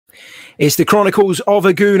It's the Chronicles of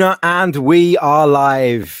a Gooner, and we are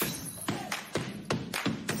live.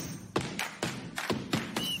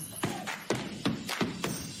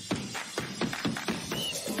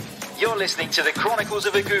 You're listening to the Chronicles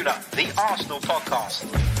of a Gooner, the Arsenal podcast.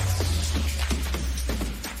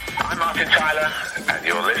 I'm Martin Tyler, and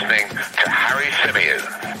you're listening to Harry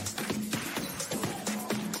Symeou.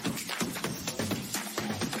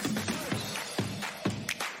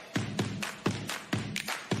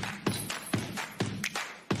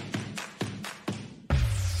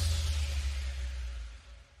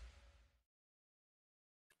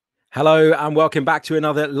 Hello and welcome back to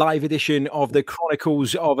another live edition of the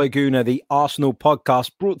Chronicles of a Gooner, the Arsenal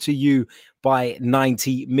podcast, brought to you by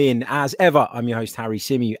 90 Min. As ever, I'm your host, Harry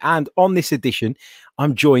Symeou, and on this edition,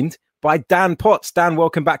 I'm joined by Dan Potts. Dan,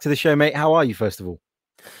 welcome back to the show, mate. How are you, first of all?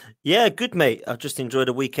 Yeah, good, mate. I've just enjoyed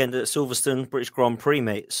a weekend at Silverstone British Grand Prix,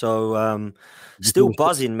 mate. So still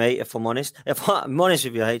buzzing, mate, if I'm honest. If I'm honest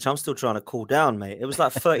with you, H, I'm still trying to cool down, mate. It was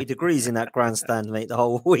like 30 degrees in that grandstand, mate, the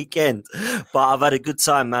whole weekend. But I've had a good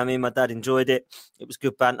time, man. Me and my dad enjoyed it. It was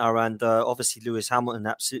good banter, and obviously Lewis Hamilton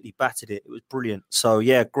absolutely battered it. It was brilliant. So,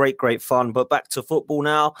 yeah, great fun. But back to football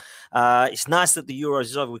now. It's nice that the Euros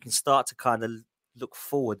is over. We can start to kind of look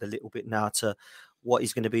forward a little bit now to what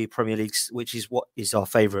is going to be Premier League, which is what is our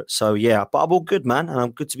favourite. So, yeah, but I'm all good, man, and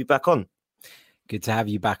I'm good to be back on. Good to have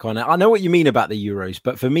you back on. I know what you mean about the Euros,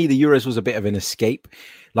 but for me, the Euros was a bit of an escape.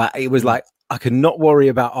 Like, it was like I could not worry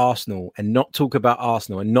about Arsenal and not talk about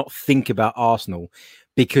Arsenal and not think about Arsenal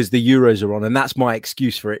because the Euros are on, and that's my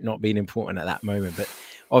excuse for it not being important at that moment. But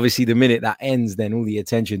obviously, the minute that ends, then all the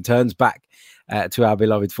attention turns back to our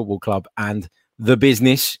beloved football club and the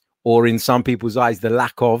business, or in some people's eyes, the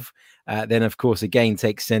lack of. Then, of course, again,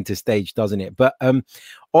 takes centre stage, doesn't it? But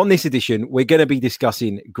on this edition, we're going to be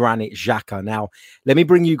discussing Granit Xhaka. Now, let me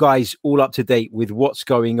bring you guys all up to date with what's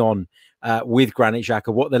going on with Granit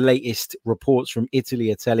Xhaka, what the latest reports from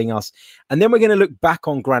Italy are telling us. And then we're going to look back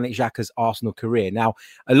on Granit Xhaka's Arsenal career. Now,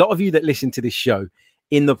 a lot of you that listen to this show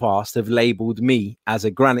in the past have labelled me as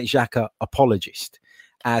a Granit Xhaka apologist,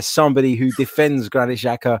 as somebody who defends Granit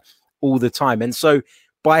Xhaka all the time. And so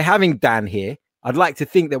by having Dan here, I'd like to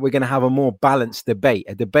think that we're going to have a more balanced debate,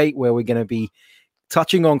 a debate where we're going to be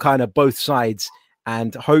touching on kind of both sides,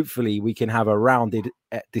 and hopefully we can have a rounded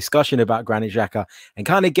discussion about Granit Xhaka and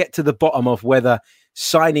kind of get to the bottom of whether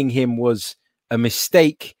signing him was a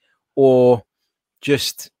mistake or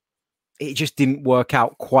it just didn't work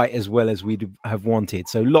out quite as well as we'd have wanted.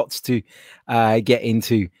 So lots to get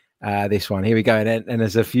into. This one. Here we go. And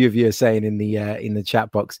as a few of you are saying in the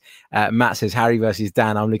chat box, Matt says Harry versus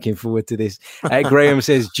Dan. I'm looking forward to this. Graham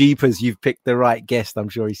says, Jeepers, you've picked the right guest. I'm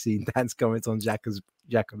sure he's seen Dan's comments on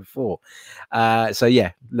Xhaka before. So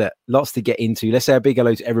yeah, look, lots to get into. Let's say a big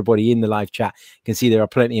hello to everybody in the live chat. You can see there are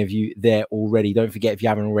plenty of you there already. Don't forget, if you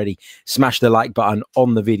haven't already, smash the like button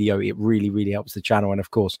on the video. It really helps the channel. And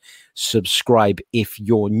of course, subscribe if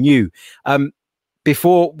you're new.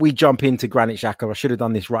 Before we jump into Granit Xhaka, I should have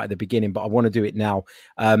done this right at the beginning, but I want to do it now.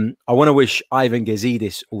 I want to wish Ivan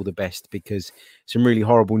Gazidis all the best, because some really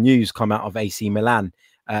horrible news come out of AC Milan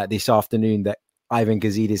this afternoon that Ivan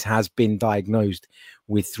Gazidis has been diagnosed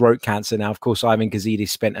with throat cancer. Now, of course, Ivan Gazidis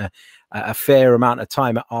spent a fair amount of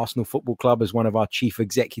time at Arsenal Football Club as one of our chief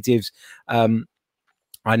executives.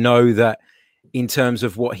 I know that in terms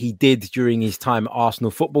of what he did during his time at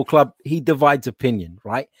Arsenal Football Club, he divides opinion,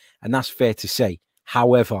 right? And that's fair to say.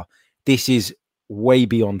 However, this is way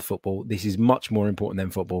beyond football. This is much more important than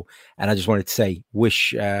football. And I just wanted to say,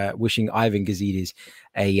 wishing Ivan Gazidis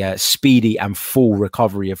a speedy and full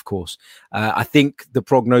recovery, of course. I think the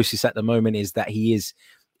prognosis at the moment is that he is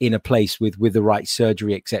in a place with the right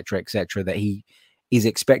surgery, etc., that he is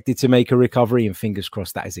expected to make a recovery, and fingers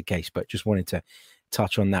crossed that is the case. But just wanted to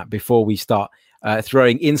touch on that before we start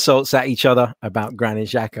throwing insults at each other about Granit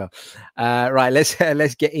Xhaka. Right,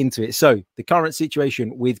 let's get into it. So the current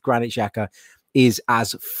situation with Granit Xhaka is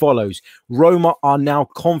as follows. Roma are now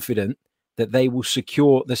confident that they will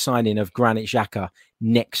secure the signing of Granit Xhaka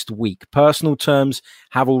next week. Personal terms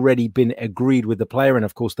have already been agreed with the player, and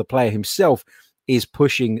of course the player himself is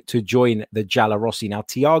pushing to join the Giallorossi. Now,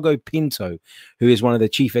 Tiago Pinto, who is one of the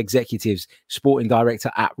chief executives, sporting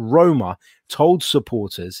director at Roma, told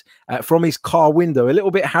supporters from his car window, a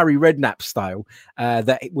little bit Harry Redknapp style,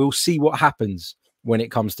 that we'll see what happens when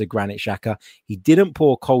it comes to Granit Xhaka. He didn't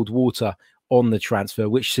pour cold water on the transfer,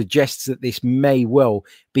 which suggests that this may well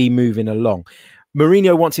be moving along.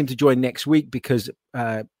 Mourinho wants him to join next week because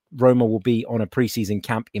Roma will be on a preseason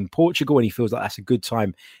camp in Portugal, and he feels like that's a good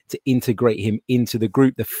time to integrate him into the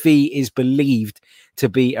group. The fee is believed to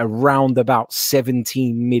be around about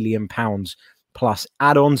 £17 million plus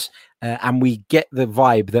add-ons. And we get the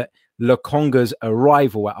vibe that Lokonga's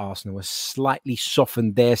arrival at Arsenal has slightly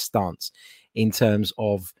softened their stance in terms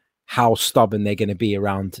of how stubborn they're going to be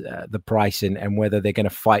around the price and whether they're going to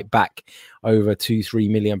fight back over £2-3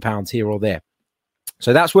 million here or there.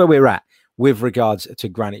 So that's where we're at with regards to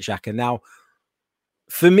Granit Xhaka. Now,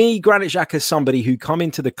 for me, Granit Xhaka is somebody who come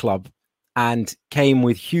into the club and came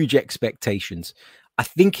with huge expectations. I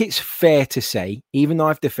think it's fair to say, even though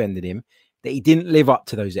I've defended him, that he didn't live up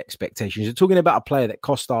to those expectations. You're talking about a player that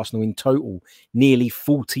cost Arsenal in total nearly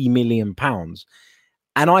 £40 million.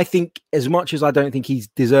 And I think, as much as I don't think he's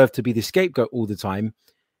deserved to be the scapegoat all the time,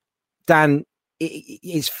 Dan,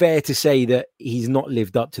 it's fair to say that he's not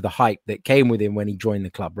lived up to the hype that came with him when he joined the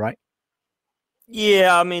club, right?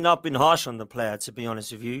 Yeah, I mean, I've been harsh on the player, to be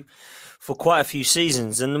honest with you, for quite a few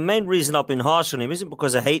seasons. And the main reason I've been harsh on him isn't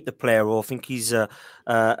because I hate the player or think he's a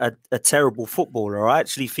terrible footballer. I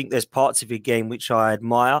actually think there's parts of your game which I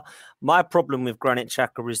admire. My problem with Granit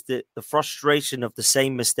Xhaka is that the frustration of the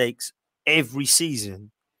same mistakes every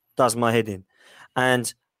season does my head in.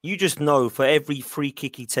 And you just know for every free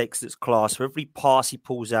kick he takes that's class, for every pass he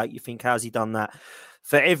pulls out, you think, how's he done that?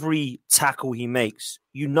 For every tackle he makes,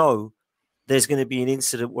 you know there's going to be an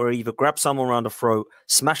incident where he either grabs someone around the throat,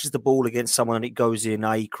 smashes the ball against someone and it goes in,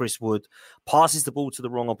 i.e. Chris Wood, passes the ball to the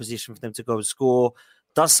wrong opposition for them to go and score,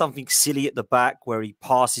 does something silly at the back where he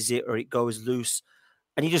passes it or it goes loose.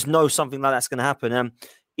 And you just know something like that's going to happen.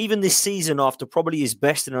 Even this season, after probably his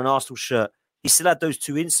best in an Arsenal shirt, he still had those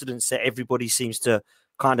two incidents that everybody seems to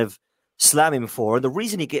kind of slam him for. And the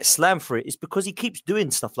reason he gets slammed for it is because he keeps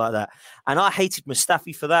doing stuff like that. And I hated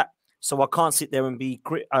Mustafi for that. So I can't sit there and be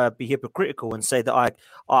hypocritical and say that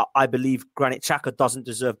I believe Granit Xhaka doesn't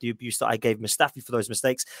deserve the abuse that I gave Mustafi for those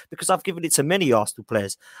mistakes, because I've given it to many Arsenal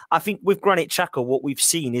players. I think with Granit Xhaka, what we've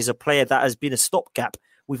seen is a player that has been a stopgap.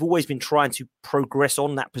 We've always been trying to progress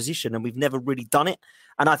on that position and we've never really done it.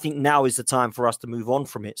 And I think now is the time for us to move on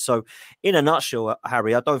from it. So in a nutshell,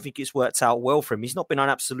 Harry, I don't think it's worked out well for him. He's not been an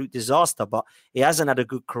absolute disaster, but he hasn't had a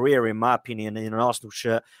good career, in my opinion, in an Arsenal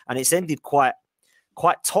shirt. And it's ended quite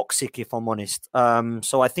toxic, if I'm honest.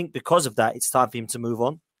 So I think because of that, it's time for him to move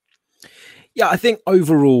on. Yeah, I think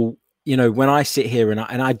overall, you know, when I sit here and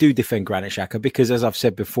I do defend Granit Xhaka, because as I've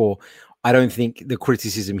said before, I don't think the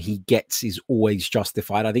criticism he gets is always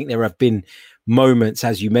justified. I think there have been moments,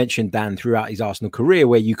 as you mentioned, Dan, throughout his Arsenal career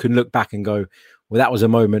where you can look back and go, well, that was a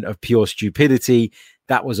moment of pure stupidity.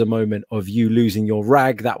 That was a moment of you losing your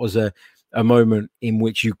rag. That was a moment in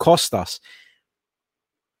which you cost us.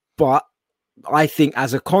 But I think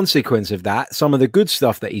as a consequence of that, some of the good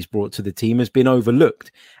stuff that he's brought to the team has been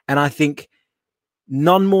overlooked. And I think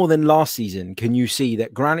none more than last season can you see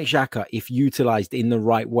that Granit Xhaka, if utilised in the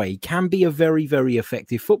right way, can be a very, very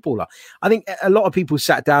effective footballer. I think a lot of people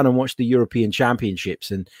sat down and watched the European Championships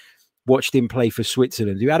and watched him play for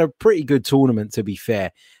Switzerland, who had a pretty good tournament, to be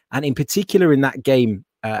fair. And in particular in that game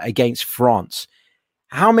against France,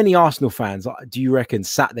 how many Arsenal fans do you reckon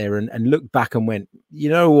sat there and looked back and went, you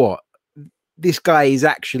know what? This guy is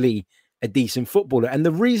actually a decent footballer. And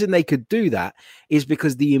the reason they could do that is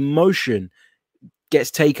because the emotion gets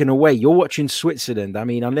taken away. You're watching Switzerland. I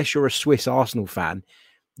mean, unless you're a Swiss Arsenal fan,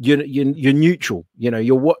 you're neutral. You know,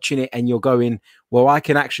 you're watching it and you're going, well, I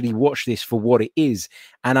can actually watch this for what it is.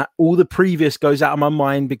 And all the previous goes out of my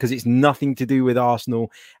mind because it's nothing to do with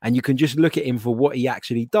Arsenal. And you can just look at him for what he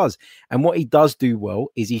actually does. And what he does do well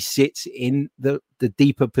is he sits in the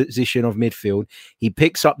deeper position of midfield. He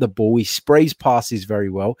picks up the ball. He sprays passes very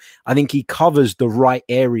well. I think he covers the right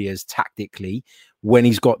areas tactically when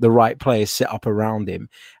he's got the right players set up around him.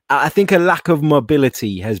 I think a lack of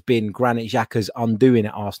mobility has been Granit Xhaka's undoing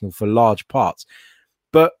at Arsenal for large parts.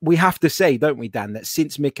 But we have to say, don't we, Dan, that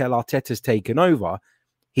since Mikel Arteta's taken over,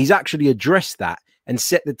 he's actually addressed that and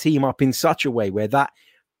set the team up in such a way where that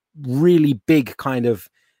really big kind of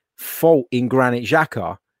fault in Granit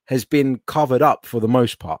Xhaka has been covered up for the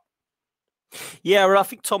most part. Yeah, well, I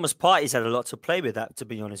think Thomas Partey's had a lot to play with that, to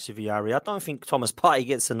be honest with you, Harry. I don't think Thomas Partey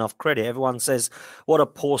gets enough credit. Everyone says what a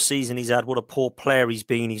poor season he's had, what a poor player he's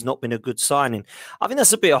been. He's not been a good signing. I think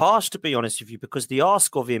that's a bit harsh, to be honest with you, because the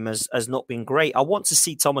ask of him has not been great. I want to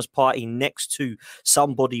see Thomas Partey next to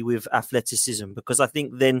somebody with athleticism, because I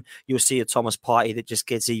think then you'll see a Thomas Partey that just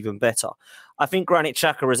gets even better. I think Granit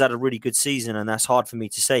Xhaka has had a really good season, and that's hard for me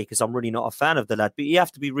to say because I'm really not a fan of the lad. But you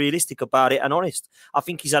have to be realistic about it and honest. I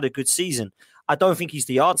think he's had a good season. I don't think he's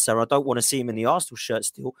the answer. I don't want to see him in the Arsenal shirt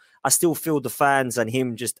still. I still feel the fans and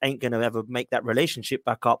him just ain't going to ever make that relationship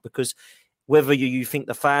back up, because whether you think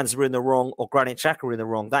the fans are in the wrong or Granit Xhaka are in the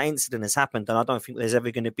wrong, that incident has happened, and I don't think there's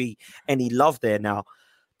ever going to be any love there now.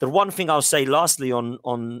 the one thing I'll say lastly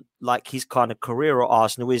on like his kind of career at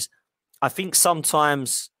Arsenal is I think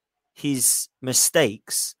sometimes his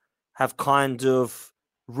mistakes have kind of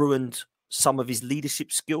ruined some of his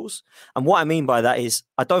leadership skills. And what I mean by that is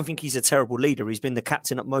I don't think he's a terrible leader. He's been the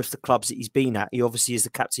captain at most of the clubs that he's been at. He obviously is the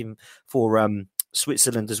captain for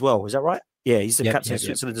Switzerland as well. Is that right? Yeah, he's the captain of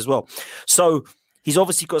Switzerland as well. So he's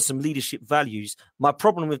obviously got some leadership values. My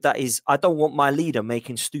problem with that is I don't want my leader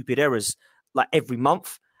making stupid errors like every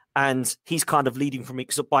month. And he's kind of leading from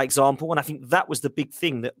by example. And I think that was the big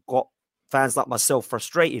thing that got fans like myself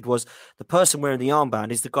frustrated was the person wearing the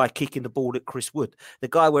armband is the guy kicking the ball at Chris Wood. The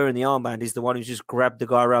guy wearing the armband is the one who's just grabbed the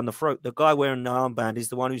guy around the throat. The guy wearing the armband is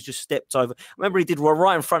the one who's just stepped over. I remember he did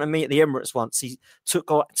right in front of me at the Emirates once. He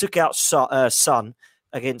took out Son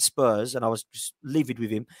against Spurs, and I was just livid with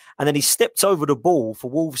him. And then he stepped over the ball for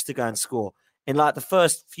Wolves to go and score in like the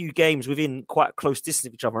first few games within quite a close distance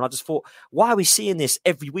of each other. And I just thought, why are we seeing this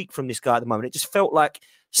every week from this guy at the moment? It just felt like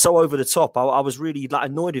so over the top. I was really like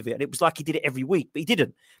annoyed with it. And it was like he did it every week, but he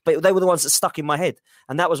didn't. But they were the ones that stuck in my head.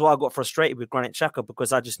 And that was why I got frustrated with Granit Xhaka,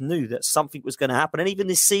 because I just knew that something was going to happen. And even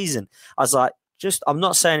this season, I was like, I'm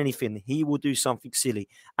not saying anything. He will do something silly.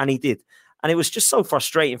 And he did. And it was just so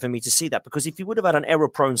frustrating for me to see that, because if he would have had an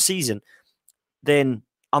error-prone season, then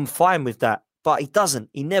I'm fine with that. But he doesn't.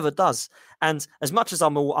 He never does. And as much as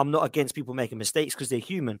I'm not against people making mistakes because they're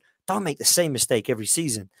human, don't make the same mistake every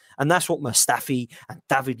season. And that's what Mustafi and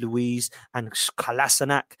David Luiz and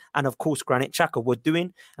Kolasinac and, of course, Granit Xhaka were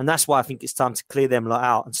doing. And that's why I think it's time to clear them lot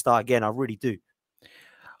out and start again. I really do.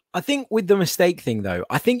 I think with the mistake thing, though,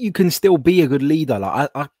 I think you can still be a good leader.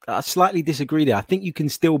 Like I slightly disagree there. I think you can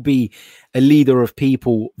still be a leader of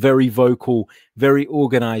people, very vocal, very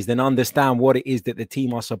organized, and understand what it is that the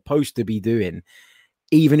team are supposed to be doing,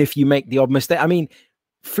 even if you make the odd mistake. I mean,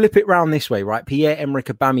 flip it round this way, right? Pierre-Emerick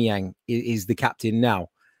Aubameyang is the captain now.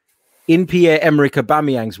 In Pierre-Emerick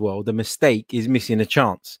Aubameyang's world, the mistake is missing a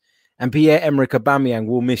chance. And Pierre-Emerick Aubameyang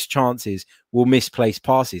will miss chances, will misplace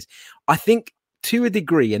passes. I think, to a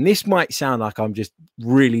degree, and this might sound like I'm just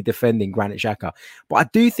really defending Granit Xhaka, but I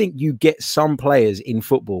do think you get some players in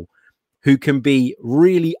football who can be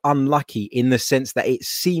really unlucky in the sense that it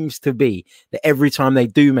seems to be that every time they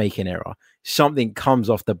do make an error, something comes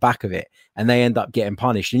off the back of it and they end up getting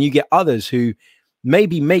punished. And you get others who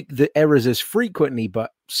maybe make the errors as frequently, but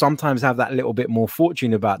sometimes have that little bit more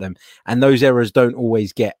fortune about them. And those errors don't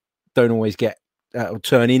always get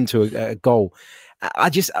turn into a goal.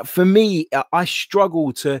 For me, I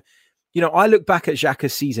struggle to, I look back at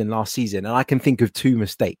Xhaka's season last season and I can think of two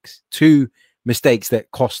mistakes that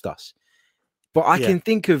cost us. But I can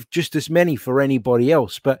think of just as many for anybody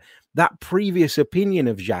else. But that previous opinion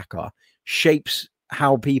of Xhaka shapes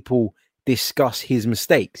how people discuss his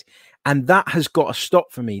mistakes. And that has got to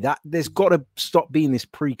stop for me. That there's got to stop being this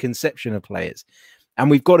preconception of players.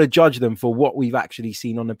 And we've got to judge them for what we've actually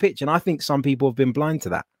seen on the pitch. And I think some people have been blind to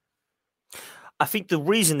that. I think the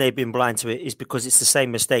reason they've been blind to it is because it's the same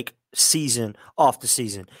mistake season after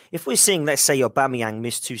season. If we're seeing, let's say, Aubameyang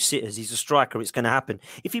missed 2 sitters, he's a striker, it's going to happen.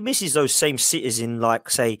 If he misses those same sitters in, like,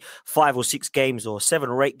 say, 5 or 6 games or 7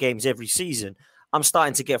 or 8 games every season, I'm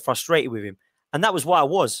starting to get frustrated with him. And that was why I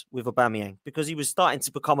was with Aubameyang, because he was starting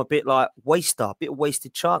to become a bit like a bit of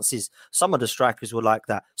wasted chances. Some of the strikers were like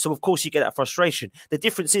that. So, of course, you get that frustration. The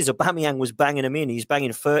difference is Aubameyang was banging them in. He's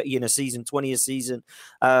banging 30 in a season, 20 a season.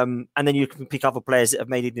 And then you can pick other players that have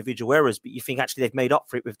made individual errors, but you think actually they've made up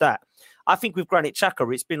for it with that. I think with Granit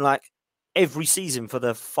Xhaka, it's been like every season for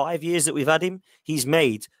the 5 years that we've had him, he's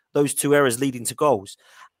made those 2 errors leading to goals.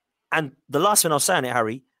 And the last thing I'll say on it,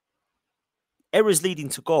 Harry, errors leading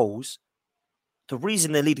to goals, the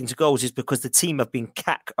reason they're leading to goals is because the team have been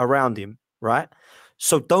cack around him, right?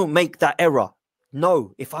 So don't make that error.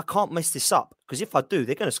 No, if I can't mess this up, because if I do,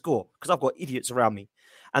 they're going to score because I've got idiots around me.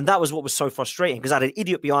 And that was what was so frustrating, because I had an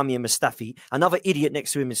idiot behind me in Mustafi, another idiot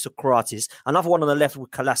next to him in Socrates, another one on the left with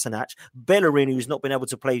Kolasinac, Bellerin, who's not been able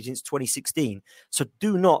to play since 2016. So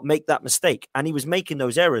do not make that mistake. And he was making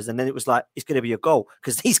those errors, and then it was like, it's going to be a goal,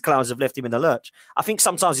 because these clowns have left him in the lurch. I think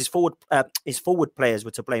sometimes his forward players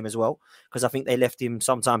were to blame as well, because I think they left him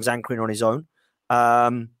sometimes anchoring on his own.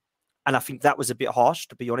 And I think that was a bit harsh,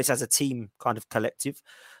 to be honest, as a team kind of collective.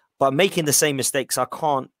 But making the same mistakes, I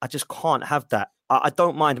just can't have that. I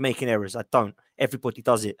don't mind making errors. I don't. Everybody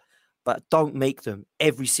does it. But don't make them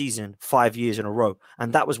every season, 5 years in a row.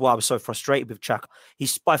 And that was why I was so frustrated with Xhaka.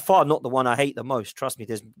 He's by far not the one I hate the most. Trust me,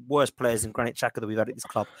 there's worse players than Granit Xhaka that we've had at this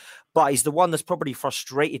club. But he's the one that's probably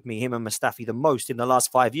frustrated me, him and Mustafi, the most in the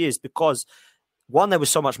last 5 years, because, one, there was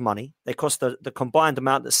so much money. They cost the combined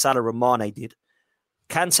amount that Salah and Mane did.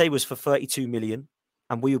 Kante was for 32 million,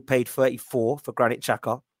 and we paid 34 for Granit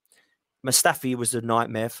Xhaka. Mustafi was a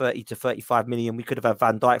nightmare, 30 to 35 million. We could have had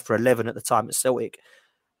Van Dijk for 11 at the time at Celtic.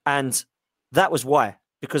 And that was why,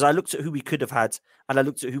 because I looked at who we could have had and I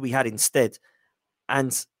looked at who we had instead.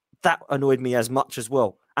 And that annoyed me as much as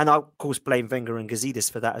well. And I, of course, blame Wenger and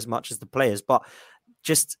Gazidis for that as much as the players, but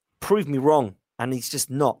just proved me wrong. And he's just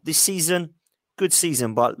not. This season, good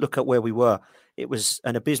season, but look at where we were. It was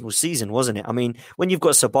an abysmal season, wasn't it? I mean, when you've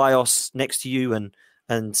got Ceballos next to you and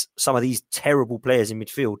some of these terrible players in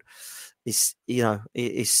midfield, it's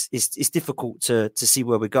difficult to see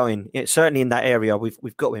where we're going. Certainly in that area,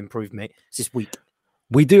 we've got to improve, mate. It's this week.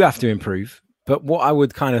 We do have to improve, but what I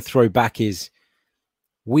would kind of throw back is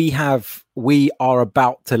we are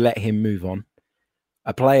about to let him move on.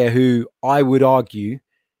 A player who I would argue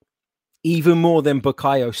even more than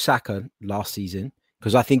Bukayo Saka last season,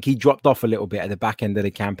 because I think he dropped off a little bit at the back end of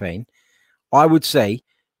the campaign. I would say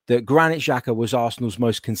that Granit Xhaka was Arsenal's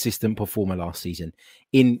most consistent performer last season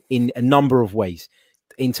in a number of ways,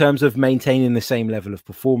 in terms of maintaining the same level of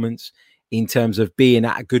performance, in terms of being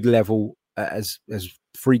at a good level as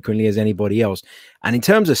frequently as anybody else, and in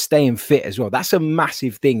terms of staying fit as well. That's a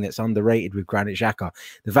massive thing that's underrated with Granit Xhaka.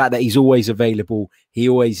 The fact that he's always available, he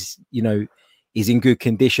always, is in good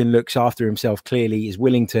condition, looks after himself clearly, is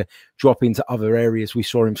willing to drop into other areas. We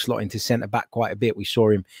saw him slot into centre back quite a bit. We saw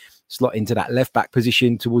him slot into that left back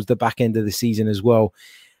position towards the back end of the season as well.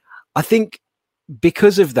 I think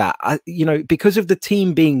because of that, because of the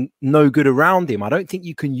team being no good around him, I don't think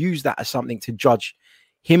you can use that as something to judge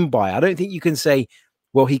him by. I don't think you can say,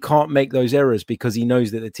 well, he can't make those errors because he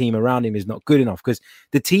knows that the team around him is not good enough, because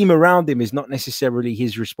the team around him is not necessarily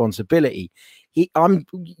his responsibility.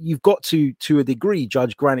 You've got to a degree,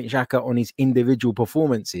 judge Granit Xhaka on his individual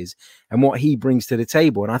performances and what he brings to the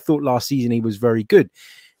table. And I thought last season he was very good.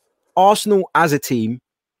 Arsenal as a team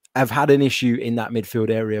have had an issue in that midfield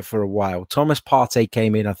area for a while. Thomas Partey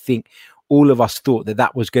came in. I think all of us thought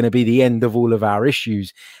that was going to be the end of all of our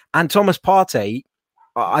issues. And Thomas Partey,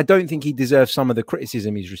 I don't think he deserves some of the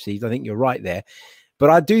criticism he's received. I think you're right there. But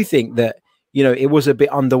I do think that, it was a bit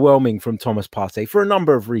underwhelming from Thomas Partey for a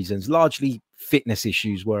number of reasons. Largely fitness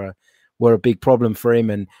issues were a big problem for him.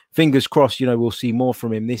 And fingers crossed, we'll see more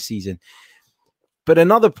from him this season. But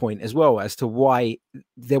another point as well as to why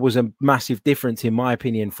there was a massive difference, in my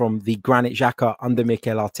opinion, from the Granit Xhaka under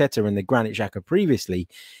Mikel Arteta and the Granit Xhaka previously,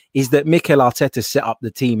 is that Mikel Arteta set up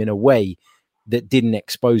the team in a way that didn't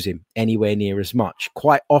expose him anywhere near as much.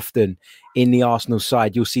 Quite often in the Arsenal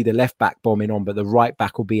side, you'll see the left back bombing on, but the right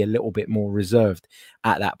back will be a little bit more reserved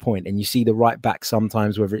at that point. And you see the right back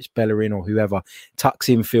sometimes, whether it's Bellerin or whoever, tucks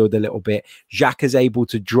infield a little bit. Xhaka's able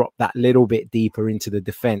to drop that little bit deeper into the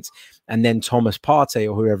defence. And then Thomas Partey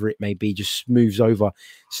or whoever it may be just moves over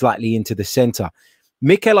slightly into the centre.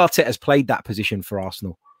 Mikel Arteta has played that position for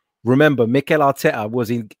Arsenal. Remember, Mikel Arteta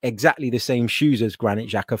was in exactly the same shoes as Granit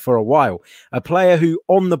Xhaka for a while. A player who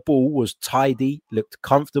on the ball was tidy, looked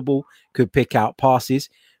comfortable, could pick out passes,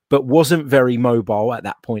 but wasn't very mobile at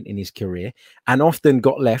that point in his career, and often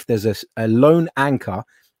got left as a lone anchor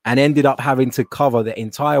and ended up having to cover the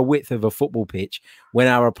entire width of a football pitch when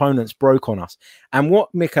our opponents broke on us. And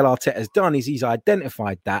what Mikel Arteta has done is he's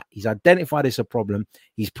identified that. He's identified it's a problem.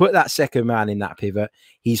 He's put that second man in that pivot.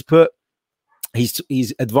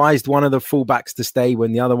 He's advised one of the fullbacks to stay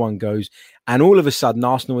when the other one goes. And all of a sudden,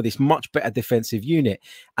 Arsenal with this much better defensive unit.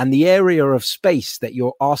 And the area of space that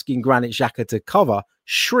you're asking Granit Xhaka to cover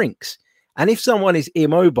shrinks. And if someone is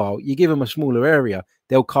immobile, you give them a smaller area,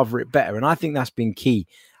 they'll cover it better. And I think that's been key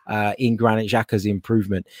in Granit Xhaka's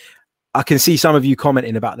improvement. I can see some of you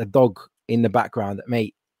commenting about the dog in the background.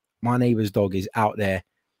 Mate, my neighbour's dog is out there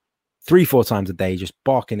 3-4 times a day, just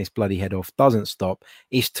barking his bloody head off, doesn't stop.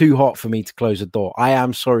 It's too hot for me to close the door. I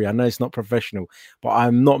am sorry. I know it's not professional, but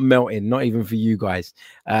I'm not melting, not even for you guys.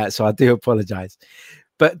 So I do apologize.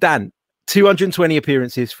 But Dan, 220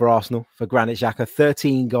 appearances for Arsenal, for Granit Xhaka,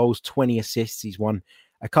 13 goals, 20 assists. He's won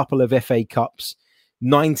a couple of FA Cups,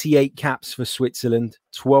 98 caps for Switzerland,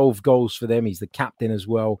 12 goals for them. He's the captain as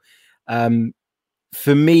well.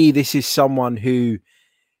 For me, this is someone who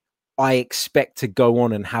I expect to go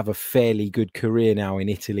on and have a fairly good career now in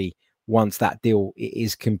Italy once that deal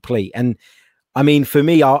is complete. And I mean, for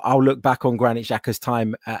me, I'll look back on Granit Xhaka's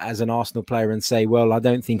time as an Arsenal player and say, well, I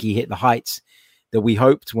don't think he hit the heights that we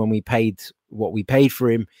hoped when we paid what we paid for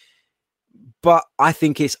him. But I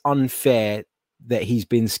think it's unfair that he's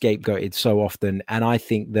been scapegoated so often. And I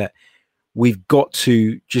think that we've got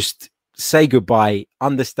to just say goodbye,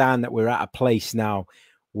 understand that we're at a place now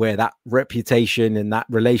where that reputation and that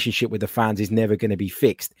relationship with the fans is never going to be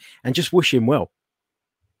fixed, and just wish him well.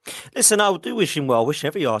 Listen, I do wish him well. I wish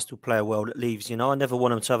every Arsenal player well that leaves. You know, I never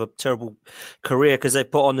want them to have a terrible career because they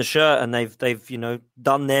put on the shirt and they've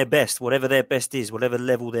done their best, whatever their best is, whatever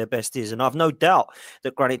level their best is. And I've no doubt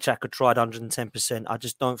that Granit Xhaka tried 110%. I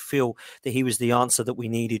just don't feel that he was the answer that we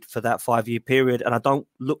needed for that 5-year period. And I don't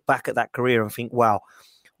look back at that career and think, wow.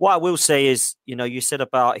 What I will say is, you said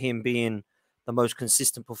about him being the most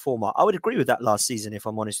consistent performer. I would agree with that last season, if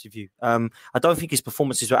I'm honest with you. I don't think his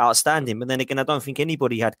performances were outstanding, but then again, I don't think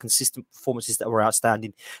anybody had consistent performances that were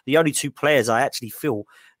outstanding. The only two players I actually feel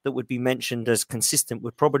that would be mentioned as consistent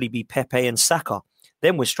would probably be Pepe and Saka.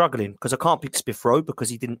 Then we're struggling because I can't pick Smith Rowe because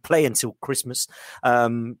he didn't play until Christmas.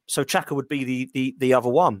 So Xhaka would be the other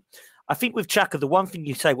one. I think with Xhaka, the one thing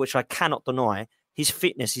you say, which I cannot deny, his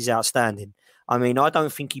fitness is outstanding. I mean, I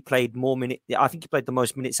don't think he played more minutes. I think he played the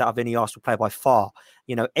most minutes out of any Arsenal player by far.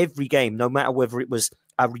 Every game, no matter whether it was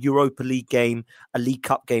a Europa League game, a League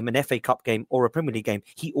Cup game, an FA Cup game, or a Premier League game,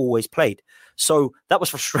 he always played. So that was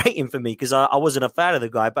frustrating for me because I wasn't a fan of the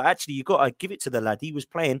guy. But actually, you got to give it to the lad. He was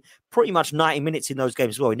playing pretty much 90 minutes in those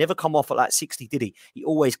games as well. He never come off at like 60, did he? He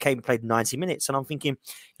always came and played 90 minutes. And I'm thinking,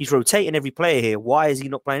 he's rotating every player here. Why is he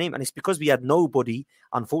not playing him? And it's because we had nobody,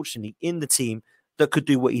 unfortunately, in the team that could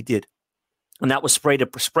do what he did. And that was spray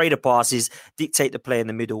the passes, dictate the play in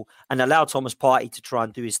the middle, and allow Thomas Partey to try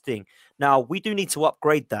and do his thing. Now, we do need to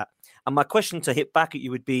upgrade that. And my question to hit back at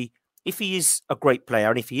you would be, if he is a great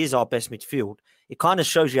player and if he is our best midfield, it kind of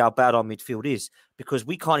shows you how bad our midfield is because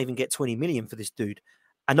we can't even get 20 million for this dude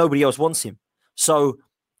and nobody else wants him. So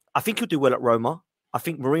I think he'll do well at Roma. I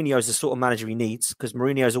think Mourinho is the sort of manager he needs because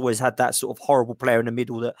Mourinho's always had that sort of horrible player in the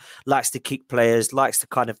middle that likes to kick players, likes to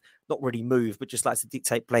kind of not really move, but just likes to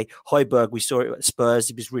dictate play. Højbjerg, we saw it at Spurs.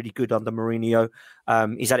 He was really good under Mourinho.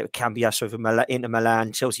 He's had it with Cambiasso for Inter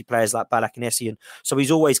Milan, Chelsea players like Ballack and Essien. So he's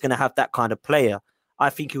always going to have that kind of player.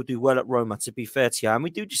 I think he'll do well at Roma, to be fair to you. And we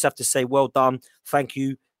do just have to say, well done. Thank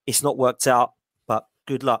you. It's not worked out, but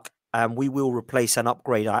good luck. We will replace and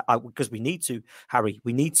upgrade because we need to, Harry.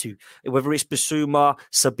 We need to. Whether it's Bissouma,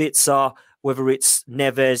 Sabitzer, whether it's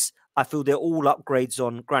Neves, I feel they're all upgrades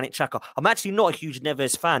on Granit Xhaka. I'm actually not a huge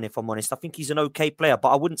Neves fan, if I'm honest. I think he's an okay player,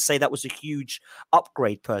 but I wouldn't say that was a huge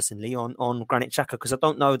upgrade personally on Granit Xhaka because I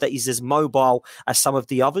don't know that he's as mobile as some of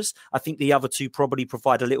the others. I think the other two probably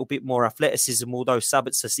provide a little bit more athleticism, although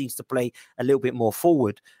Sabitzer seems to play a little bit more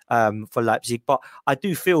forward for Leipzig. But I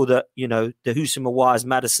do feel that, the Husam Awars,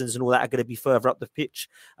 Madisons and all that are going to be further up the pitch,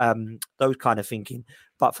 those kind of thinking.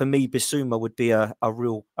 But for me, Bissouma would be a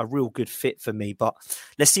real good fit for me. But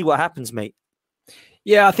let's see what happens, mate.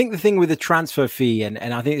 Yeah, I think the thing with the transfer fee, and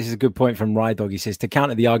I think this is a good point from Rydog, he says, to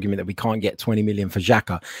counter the argument that we can't get 20 million for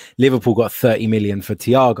Xhaka, Liverpool got 30 million for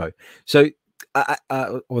Thiago. So,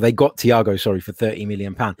 or they got Thiago, for 30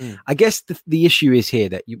 million pounds. I guess the issue is here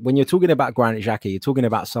that when you're talking about Granit Xhaka, you're talking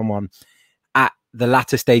about someone at the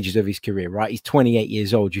latter stages of his career, right? He's 28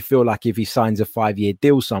 years old. You feel like if he signs a 5-year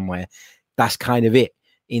deal somewhere, that's kind of it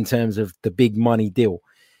in terms of the big money deal.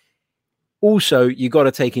 Also, you got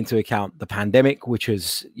to take into account the pandemic, which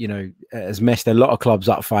has messed a lot of clubs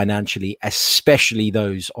up financially, especially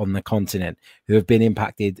those on the continent who have been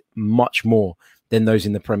impacted much more than those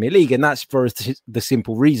in the Premier League. And that's for the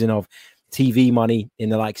simple reason of TV money in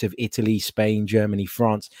the likes of Italy, Spain, Germany,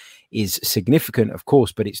 France is significant, of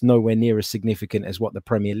course, but it's nowhere near as significant as what the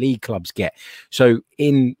Premier League clubs get. So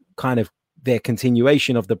in kind of their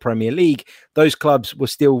continuation of the Premier League, those clubs were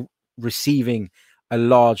still receiving a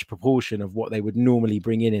large proportion of what they would normally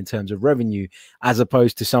bring in terms of revenue, as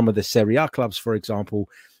opposed to some of the Serie A clubs, for example,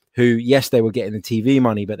 who, yes, they were getting the TV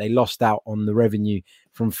money, but they lost out on the revenue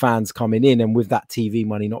from fans coming in. And with that TV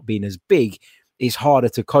money not being as big, it's harder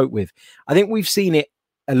to cope with. I think we've seen it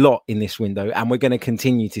a lot in this window, and we're going to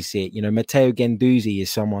continue to see it. Matteo Guendouzi is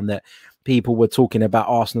someone that people were talking about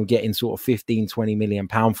Arsenal getting sort of 15, 20 million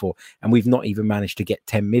pound for, and we've not even managed to get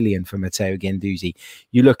 10 million for Matteo Guendouzi.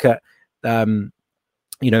 You look at,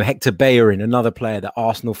 Hector Bellerin, another player that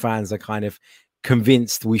Arsenal fans are kind of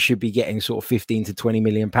convinced we should be getting sort of 15 to 20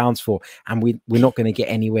 million pounds for, and we're not going to get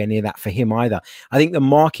anywhere near that for him either. I think the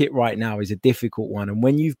market right now is a difficult one, and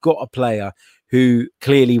when you've got a player who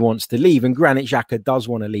clearly wants to leave, and Granit Xhaka does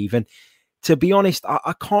want to leave, and to be honest,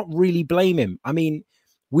 I can't really blame him. I mean,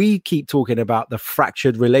 we keep talking about the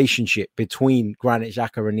fractured relationship between Granit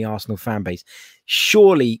Xhaka and the Arsenal fan base.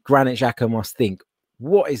 Surely Granit Xhaka must think,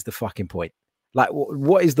 what is the fucking point? Like,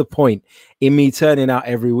 what is the point in me turning out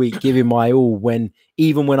every week, giving my all, when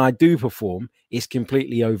even when I do perform, it's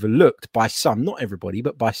completely overlooked by some, not everybody,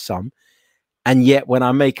 but by some. And yet when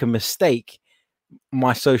I make a mistake,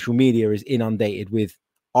 my social media is inundated with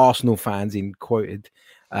Arsenal fans, in quoted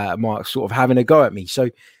marks, sort of having a go at me. So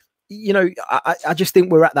I just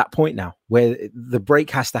think we're at that point now where the break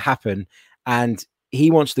has to happen, and he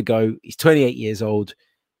wants to go. He's 28 years old.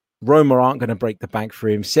 Roma aren't going to break the bank for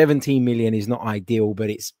him. 17 million is not ideal, but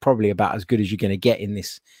it's probably about as good as you're going to get in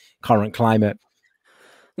this current climate.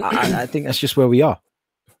 I think that's just where we are.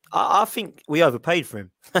 I think we overpaid for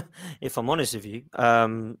him, if I'm honest with you.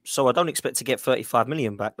 So I don't expect to get 35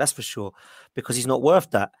 million back, that's for sure, because he's not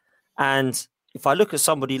worth that. And if I look at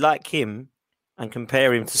somebody like him and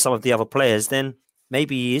compare him to some of the other players, then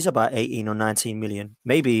maybe he is about 18 or 19 million.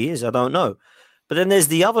 Maybe he is, I don't know. But then there's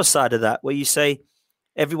the other side of that where you say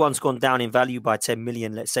everyone's gone down in value by 10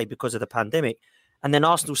 million, let's say, because of the pandemic. And then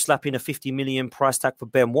Arsenal slap in a 50 million price tag for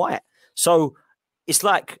Ben White. So it's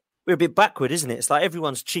like we're a bit backward, isn't it? It's like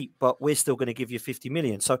everyone's cheap, but we're still going to give you 50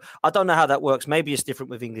 million. So I don't know how that works. Maybe it's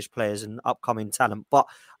different with English players and upcoming talent. But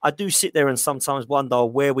I do sit there and sometimes wonder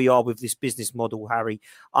where we are with this business model, Harry.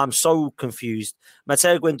 I'm so confused.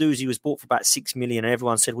 Matteo Guendouzi was bought for about 6 million and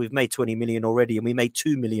everyone said we've made 20 million already and we made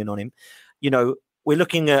 2 million on him. We're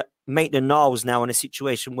looking at Maitland-Niles now in a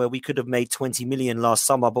situation where we could have made 20 million last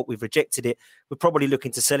summer, but we've rejected it. We're probably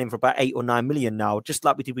looking to sell him for about 8 or 9 million now, just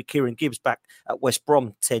like we did with Kieran Gibbs back at West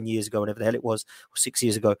Brom 10 years ago, whatever the hell it was, or 6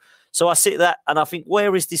 years ago. So I sit that and I think,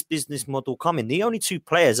 where is this business model coming? The only two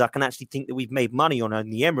players I can actually think that we've made money on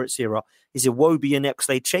in the Emirates era is Iwobi and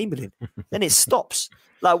Oxlade-Chamberlain. Then it stops.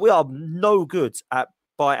 Like, we are no good at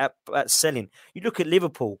selling. You look at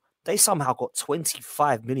Liverpool, they somehow got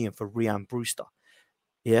 25 million for Ryan Brewster.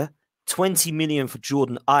 Yeah, 20 million for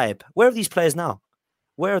Jordan Ibe. Where are these players now?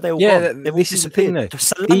 Where are they all gone? They've all disappeared.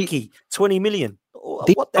 Solanke, 20 million. What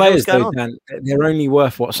the hell is going on? Dan, they're only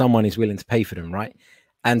worth what someone is willing to pay for them, right?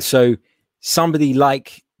 And so somebody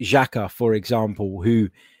like Xhaka, for example, who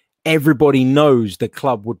everybody knows the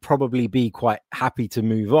club would probably be quite happy to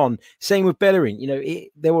move on. Same with Bellerin.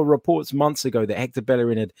 There were reports months ago that Hector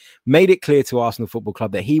Bellerin had made it clear to Arsenal Football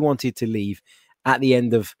Club that he wanted to leave at the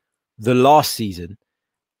end of the last season.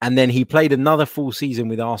 And then he played another full season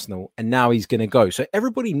with Arsenal, and now he's going to go. So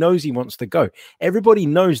everybody knows he wants to go. Everybody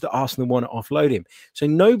knows that Arsenal want to offload him. So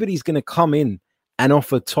nobody's going to come in and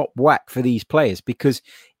offer top whack for these players, because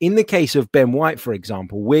in the case of Ben White, for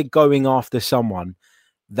example, we're going after someone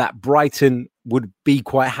that Brighton would be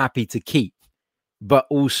quite happy to keep, but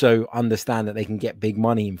also understand that they can get big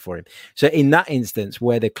money in for him. So in that instance,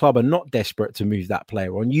 where the club are not desperate to move that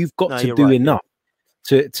player on, you've got to do enough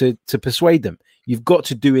to persuade them. You've got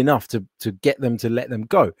to do enough to get them to let them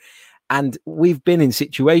go. And we've been in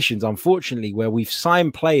situations, unfortunately, where we've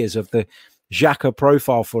signed players of the Xhaka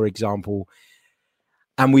profile, for example,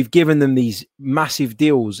 and we've given them these massive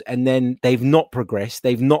deals, and then they've not progressed,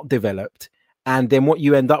 they've not developed. And then what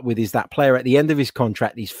you end up with is that player at the end of his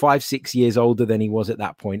contract, he's 5-6 years older than he was at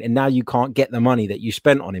that point, and now you can't get the money that you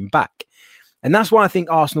spent on him back. And that's why I think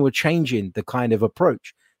Arsenal are changing the kind of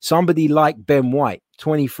approach. Somebody like Ben White,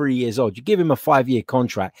 23 years old, you give him a 5-year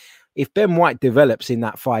contract. If Ben White develops in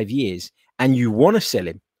that 5 years and you want to sell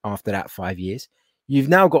him after that 5 years, you've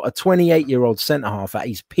now got a 28-year-old centre-half at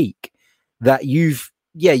his peak that you've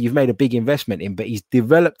made a big investment in, but he's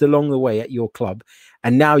developed along the way at your club.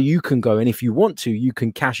 And now you can go, and if you want to, you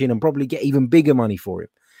can cash in and probably get even bigger money for him.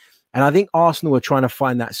 And I think Arsenal are trying to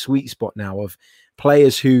find that sweet spot now of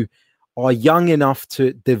players who are young enough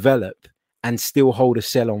to develop and still hold a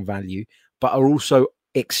sell-on value, but are also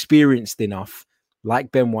experienced enough,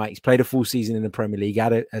 like Ben White. He's played a full season in the Premier League,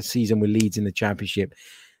 had a season with Leeds in the Championship.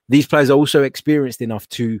 These players are also experienced enough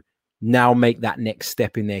to now make that next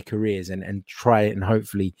step in their careers and try it and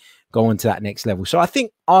hopefully go on to that next level. So I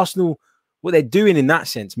think Arsenal, what they're doing in that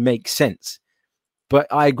sense makes sense. But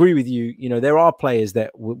I agree with you. There are players that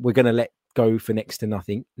we're going to let go for next to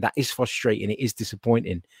nothing. That is frustrating. It is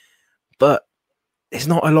disappointing. But there's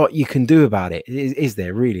not a lot you can do about it, is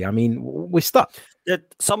there really? I mean, we're stuck.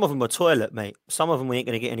 Some of them are toilet, mate. Some of them we ain't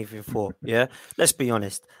going to get anything for, yeah? Let's be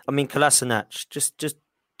honest. I mean, Kolasinac, just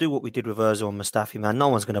do what we did with Ozil and Mustafi, man. No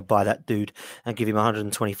one's going to buy that dude and give him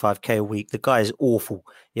 125k a week. The guy is awful,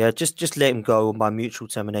 yeah? Just let him go by mutual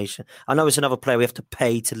termination. I know it's another player we have to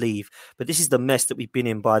pay to leave, but this is the mess that we've been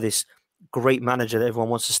in by this great manager that everyone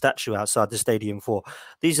wants a statue outside the stadium for.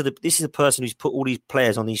 This is a person who's put all these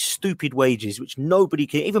players on these stupid wages, which nobody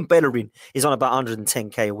can. Even Bellerin is on about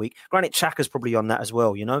 110k a week. Granted, Xhaka's probably on that as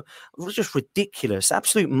well. It's just ridiculous,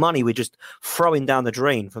 absolute money we're just throwing down the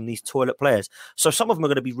drain from these toilet players. So some of them are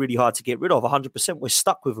going to be really hard to get rid of. 100%, we're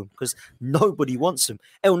stuck with them because nobody wants them.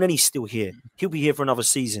 El Nenny's still here. He'll be here for another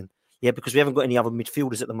season. Yeah, because we haven't got any other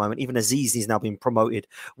midfielders at the moment. Even Aziz is now being promoted.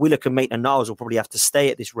 Willock and Maitland-Niles will probably have to stay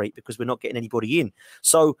at this rate because we're not getting anybody in.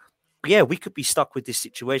 So, yeah, we could be stuck with this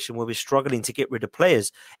situation where we're struggling to get rid of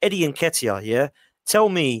players. Eddie Nketiah, yeah, Tell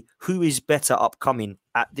me who is better upcoming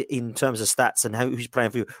in terms of stats and who's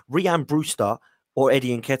playing for you, Rhian Brewster or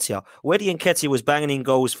Eddie Nketiah. Well, Eddie Nketiah was banging in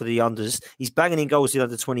goals for the unders. He's banging in goals for the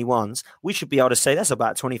under 21s. We should be able to say that's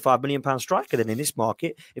about £25 million striker then in this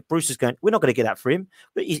market. If Brewster's going, we're not going to get that for him.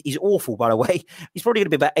 But he's awful, by the way. He's probably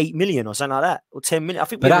going to be about 8 million or something like that, or 10 million. I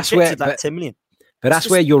think we rejected 10 million. But that's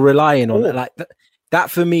where you're relying on like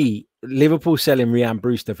that for me. Liverpool selling Rhian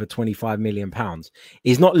Brewster for £25 million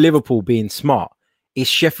is not Liverpool being smart. It's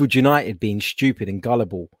Sheffield United being stupid and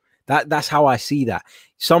gullible. That's how I see that.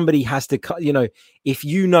 Somebody has to cut, if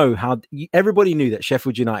you know how everybody knew that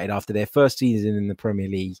Sheffield United, after their first season in the Premier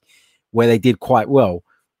League, where they did quite well,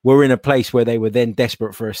 were in a place where they were then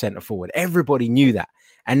desperate for a centre forward. Everybody knew that.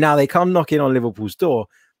 And now they come knocking on Liverpool's door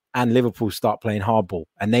and Liverpool start playing hardball.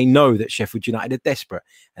 And they know that Sheffield United are desperate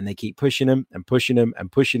and they keep pushing them and pushing them and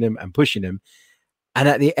pushing them and pushing them.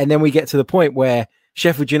 And then we get to the point where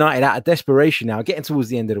Sheffield United, out of desperation now, getting towards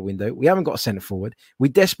the end of the window, we haven't got a centre forward. We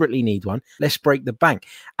desperately need one. Let's break the bank.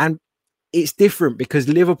 And it's different because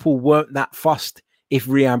Liverpool weren't that fussed if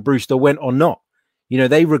Rhian Brewster went or not.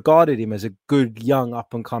 They regarded him as a good, young,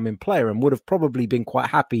 up-and-coming player and would have probably been quite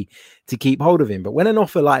happy to keep hold of him. But when an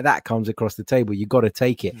offer like that comes across the table, you've got to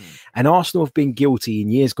take it. And Arsenal have been guilty in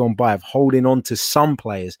years gone by of holding on to some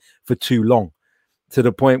players for too long, to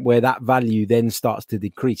the point where that value then starts to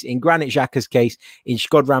decrease. In Granit Xhaka's case, in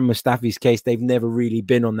Shkodran Mustafi's case, they've never really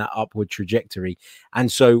been on that upward trajectory. And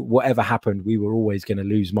so whatever happened, we were always going to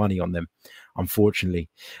lose money on them, unfortunately.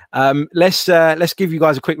 Let's give you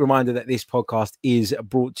guys a quick reminder that this podcast is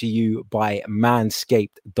brought to you by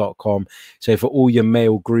manscaped.com. So for all your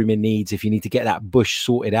male grooming needs, if you need to get that bush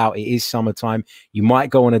sorted out, it is summertime. You might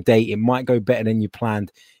go on a date. It might go better than you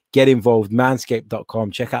planned. Get involved,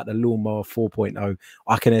 manscaped.com. Check out the Lawnmower 4.0.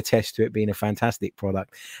 I can attest to it being a fantastic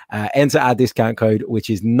product. Enter our discount code, which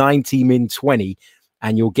is 90min20,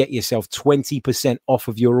 and you'll get yourself 20% off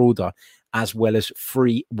of your order, as well as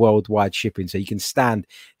free worldwide shipping. So you can stand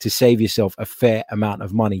to save yourself a fair amount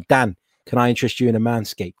of money. Dan, can I interest you in a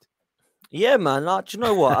Manscaped? Yeah, man. Do you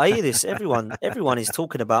know what? I hear this. Everyone is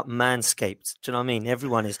talking about Manscaped. Do you know what I mean?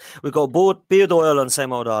 Everyone is. We've got beard oil on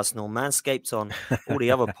Same Old Arsenal, Manscaped on all the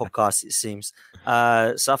other podcasts, it seems.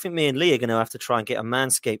 So I think me and Lee are going to have to try and get a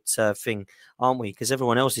Manscaped thing, aren't we? Because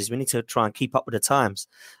everyone else is. We need to try and keep up with the times.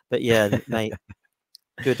 But yeah, mate,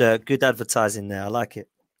 good advertising there. I like it.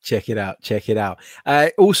 Check it out.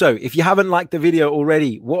 Also, if you haven't liked the video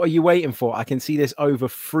already, what are you waiting for? I can see there's over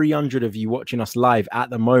 300 of you watching us live at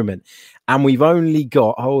the moment. And we've only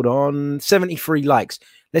got, 73 likes.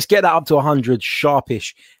 Let's get that up to 100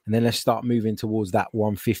 sharpish. And then let's start moving towards that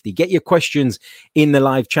 150. Get your questions in the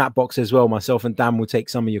live chat box as well. Myself and Dan will take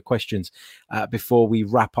some of your questions before we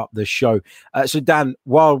wrap up the show. So Dan,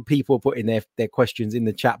 while people are putting their questions in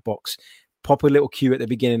the chat box, pop a little cue at the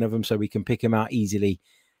beginning of them so we can pick them out easily.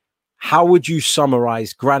 How would you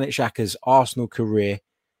summarize Granit Xhaka's Arsenal career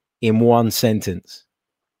in one sentence?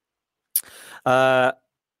 A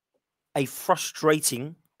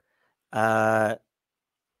frustrating kind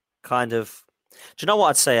of. Do you know what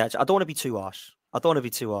I'd say? Actually, I don't want to be too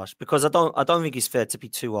harsh. Because I don't think it's fair to be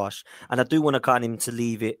too harsh, and I do want to kind of him to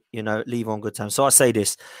leave on good terms. So I say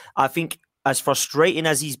this: I think as frustrating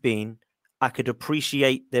as he's been, I could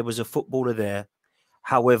appreciate there was a footballer there.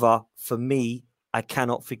 However, for me, I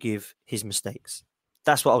cannot forgive his mistakes.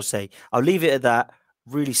 That's what I'll say. I'll leave it at that.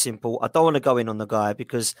 Really simple. I don't want to go in on the guy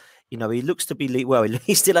because, he looks to be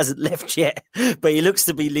he still hasn't left yet, but he looks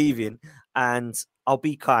to be leaving. And I'll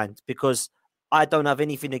be kind because I don't have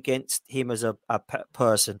anything against him as a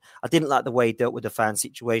person. I didn't like the way he dealt with the fan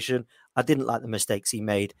situation. I didn't like the mistakes he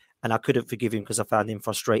made. And I couldn't forgive him because I found him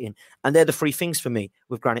frustrating. And they're the three things for me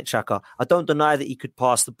with Granit Xhaka. I don't deny that he could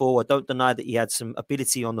pass the ball. I don't deny that he had some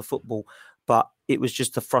ability on the football. But it was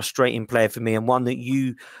just a frustrating player for me, and one that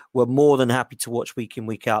you were more than happy to watch week in,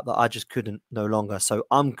 week out, that I just couldn't no longer. So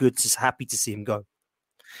I'm happy to see him go.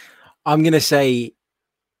 I'm going to say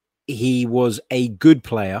he was a good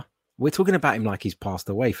player. We're talking about him like he's passed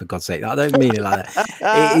away, for God's sake. I don't mean it like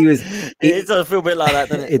that. It does feel a bit like that,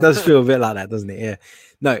 doesn't it? It does feel a bit like that, doesn't it? Yeah.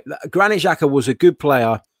 No, Granit Xhaka was a good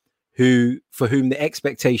player for whom the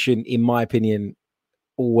expectation, in my opinion,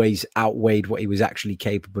 always outweighed what he was actually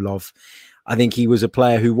capable of. I think he was a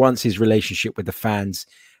player who, once his relationship with the fans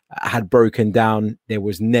had broken down, there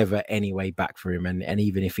was never any way back for him. And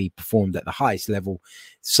even if he performed at the highest level,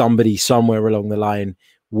 somebody somewhere along the line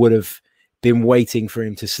would have been waiting for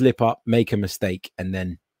him to slip up, make a mistake, and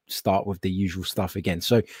then start with the usual stuff again.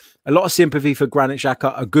 So a lot of sympathy for Granit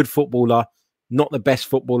Xhaka, a good footballer, not the best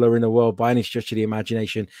footballer in the world by any stretch of the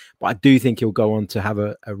imagination, but I do think he'll go on to have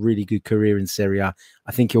a really good career in Serie A.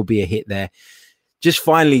 I think he'll be a hit there. just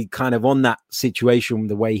finally kind of on that situation,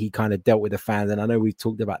 the way he kind of dealt with the fans. And I know we've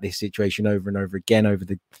talked about this situation over and over again over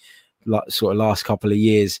the sort of last couple of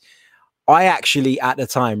years. I actually, at the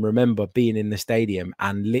time, remember being in the stadium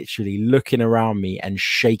and literally looking around me and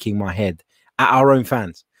shaking my head at our own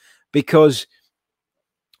fans, because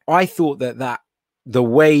I thought that the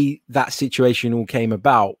way that situation all came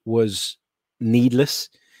about was needless.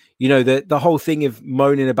 You know, the whole thing of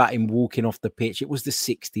moaning about him walking off the pitch, it was the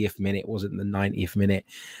 60th minute, it wasn't the 90th minute.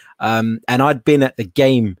 And I'd been at the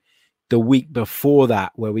game the week before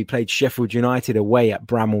that where we played Sheffield United away at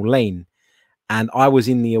Bramall Lane. And I was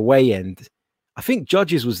in the away end. I think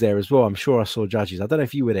Judges was there as well. I'm sure I saw Judges. I don't know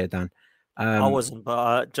if you were there, Dan. I wasn't,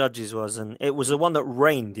 but Judges was. And it was the one that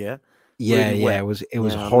rained, yeah? Yeah, really yeah. It was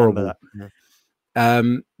Yeah, horrible. Yeah.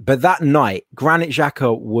 But that night, Granit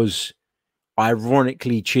Xhaka was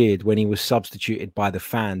ironically cheered when he was substituted by the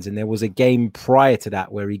fans. And there was a game prior to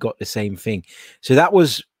that where he got the same thing. So that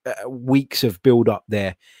was weeks of build up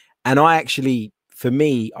there. And I actually, for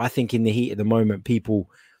me, I think in the heat of the moment, people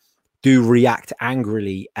do react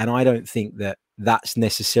angrily. And I don't think that that's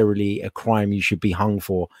necessarily a crime you should be hung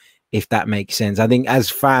for, if that makes sense. I think as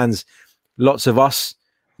fans, lots of us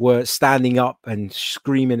were standing up and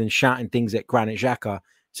screaming and shouting things at Granit Xhaka.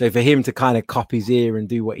 So for him to kind of cop his ear and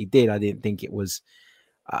do what he did, I didn't think it was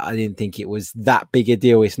that big a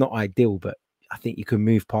deal. It's not ideal, but I think you can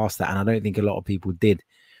move past that. And I don't think a lot of people did,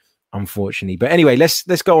 unfortunately. But anyway, let's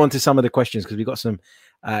go on to some of the questions, because we've got some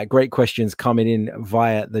great questions coming in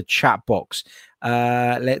via the chat box.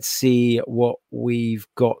 Let's see what we've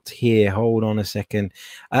got here. Hold on a second.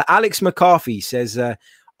 Alex McCarthy says,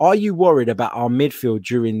 are you worried about our midfield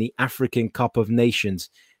during the African Cup of Nations?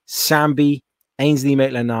 Sambi, Ainsley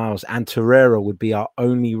Maitland-Niles and Torreira would be our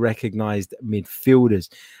only recognised midfielders.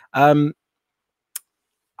 It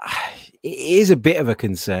is a bit of a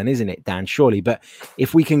concern, isn't it, Dan? Surely. But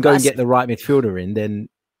if we can go and get the right midfielder in, then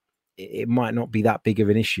it might not be that big of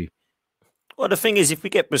an issue. Well, the thing is, if we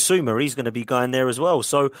get Basuma, he's going to be going there as well.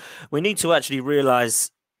 So we need to actually realise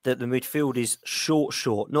that the midfield is short,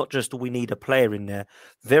 not just we need a player in there,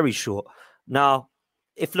 very short. Now,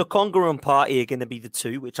 if Lokonga and Partey are going to be the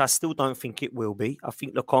two, which I still don't think it will be, I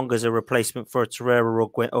think Lokonga's a replacement for a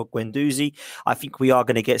Torreira or Guendouzi. I think we are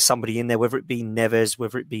going to get somebody in there, whether it be Neves,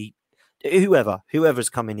 whether it be whoever's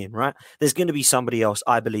coming in, right? There's going to be somebody else,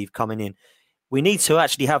 I believe, coming in. We need to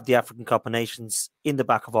actually have the African Cup of Nations in the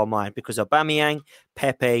back of our mind, because Aubameyang,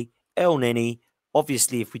 Pepe, El Neni,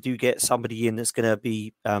 obviously, if we do get somebody in that's going to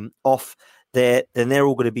be off there, then they're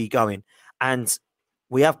all going to be going. And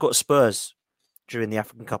we have got Spurs during the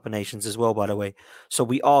African Cup of Nations as well, by the way. So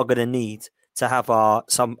we are going to need to have our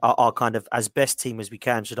kind of as best team as we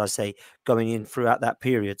can, should I say, going in throughout that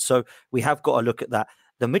period. So we have got to look at that.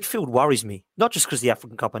 The midfield worries me, not just because the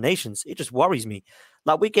African Cup of Nations. It just worries me.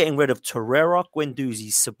 Like, we're getting rid of Torreira, Guendouzi,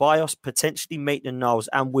 Ceballos, potentially Maitland-Niles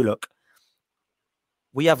and Willock.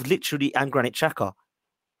 We have literally, and Granit Xhaka.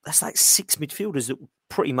 That's like 6 midfielders that we're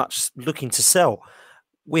pretty much looking to sell.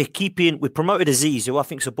 We promoted Aziz, who I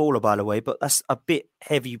think's a baller, by the way, but that's a bit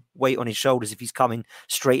heavy weight on his shoulders if he's coming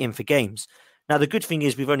straight in for games. Now, the good thing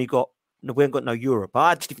is we haven't got no Europe.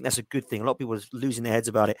 I actually think that's a good thing. A lot of people are losing their heads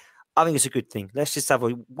about it. I think it's a good thing. Let's just have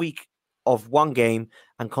a week of one game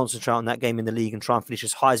and concentrate on that game in the league and try and finish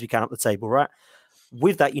as high as we can up the table, right?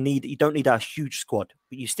 With that, you don't need a huge squad,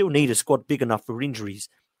 but you still need a squad big enough for injuries.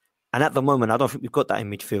 And at the moment, I don't think we've got that in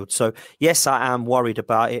midfield. So, yes, I am worried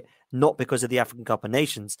about it, not because of the African Cup of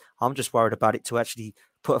Nations. I'm just worried about it to actually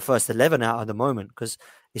put a first 11 out at the moment, because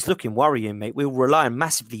it's looking worrying, mate. We're relying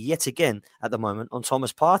massively yet again at the moment on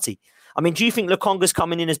Thomas Partey. I mean, do you think Lokonga's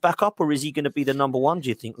coming in as backup, or is he going to be the number one, do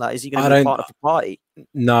you think? Like, is he going to be a partner for Partey?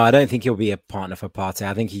 No, I don't think he'll be a partner for Partey.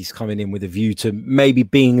 I think he's coming in with a view to maybe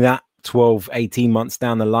being that 12, 18 months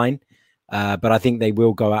down the line. But I think they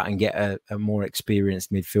will go out and get a more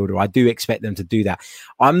experienced midfielder. I do expect them to do that.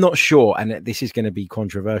 I'm not sure, and this is going to be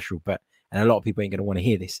controversial, and a lot of people ain't going to want to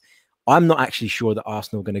hear this. I'm not actually sure that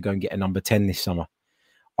Arsenal are going to go and get a number 10 this summer.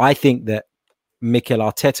 I think that Mikel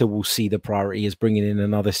Arteta will see the priority as bringing in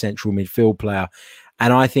another central midfield player.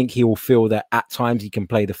 And I think he will feel that at times he can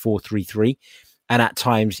play the 4-3-3. And at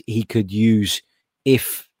times he could use,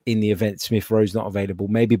 if in the event Smith Rowe's not available,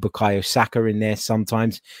 maybe Bukayo Saka in there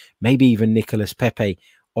sometimes, maybe even Nicolas Pepe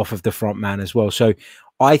off of the front man as well. So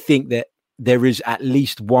I think that there is at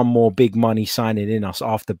least one more big money signing in us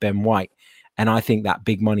after Ben White. And I think that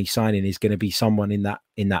big money signing is going to be someone in that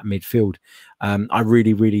midfield. I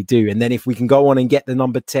really, really do. And then if we can go on and get the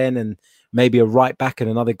number 10 and maybe a right back and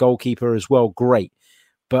another goalkeeper as well, great.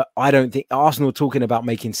 But I don't think Arsenal talking about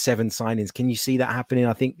making 7 signings. Can you see that happening?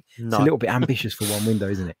 I think it's a little bit ambitious for one window,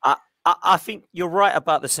 isn't it? I think you're right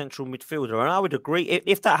about the central midfielder, and I would agree.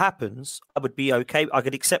 If that happens, I would be okay. I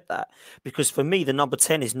could accept that because for me, the number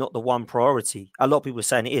 10 is not the one priority. A lot of people are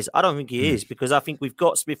saying it is. I don't think it is because I think we've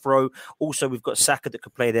got Smith Rowe. Also, we've got Xhaka that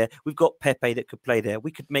could play there. We've got Pepe that could play there. We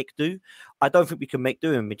could make do. I don't think we can make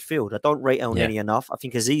do in midfield. I don't rate Elneny enough. I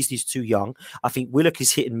think Aziz is too young. I think Willock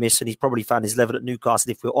is hit and miss, and he's probably found his level at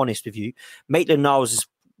Newcastle, if we're honest with you. Maitland-Niles is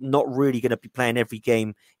not really going to be playing every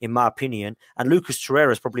game, in my opinion. And Lucas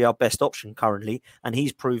Torreira is probably our best option currently, and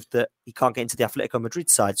he's proved that he can't get into the Atletico Madrid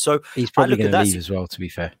side. So he's probably going to leave as well, to be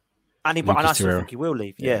fair. And I still think he will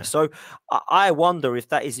leave. Yeah. So I wonder if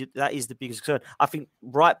that is the biggest concern. I think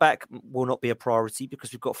right back will not be a priority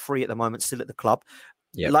because we've got 3 at the moment still at the club.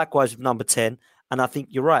 Yep. Likewise with number 10. And I think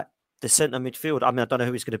you're right. The centre midfield, I mean, I don't know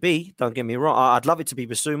who it's going to be. Don't get me wrong. I'd love it to be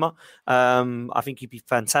Bissouma. I think he'd be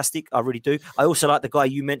fantastic. I really do. I also like the guy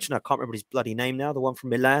you mentioned. I can't remember his bloody name now. The one from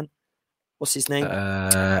Milan. What's his name?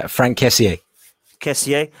 Frank Kessié.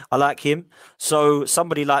 Kessié. I like him. So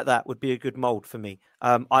somebody like that would be a good mould for me.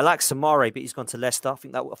 I like Samare, but he's gone to Leicester. I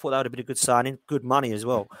thought that would have been a good signing. Good money as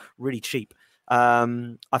well. Really cheap.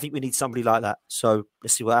 I think we need somebody like that. So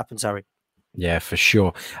let's see what happens, Harry. Yeah, for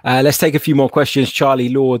sure. Let's take a few more questions. Charlie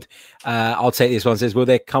Lord, I'll take this one. Says, will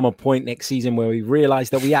there come a point next season where we realise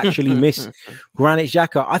that we actually miss Granit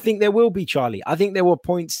Xhaka? I think there will be, Charlie. I think there were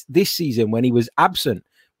points this season when he was absent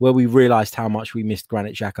where we realised how much we missed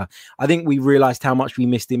Granit Xhaka. I think we realised how much we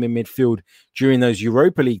missed him in midfield during those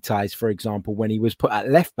Europa League ties, for example, when he was put at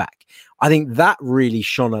left back. I think that really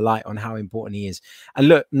shone a light on how important he is. And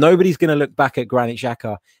look, nobody's going to look back at Granit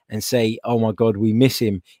Xhaka and say, oh my God, we miss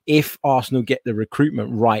him, if Arsenal get the recruitment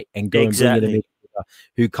right and go and bring in a midfielder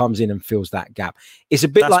who comes in and fills that gap. It's a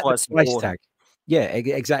bit like the price tag. Yeah,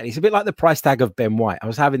 exactly. It's a bit like the price tag of Ben White. I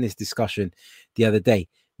was having this discussion the other day.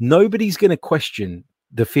 Nobody's going to question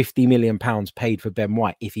the £50 million paid for Ben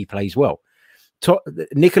White if he plays well.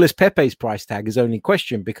 Nicolas Pepe's price tag is only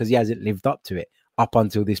questioned because he hasn't lived up to it up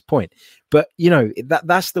until this point. But, you know,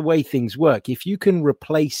 that's the way things work. If you can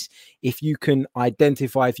replace, if you can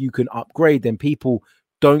identify, if you can upgrade, then people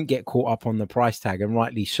don't get caught up on the price tag, and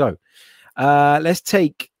rightly so. Let's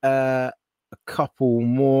take a couple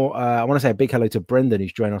more. I want to say a big hello to Brendan,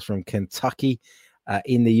 who's joined us from Kentucky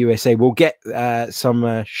in the USA. We'll get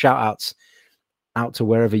some shout outs out to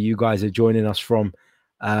wherever you guys are joining us from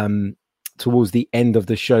towards the end of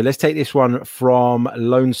the show. Let's take this one from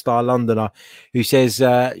Lone Star Londoner, who says,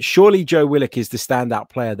 surely Joe Willock is the standout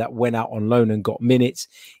player that went out on loan and got minutes.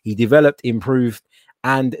 He developed, improved,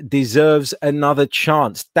 and deserves another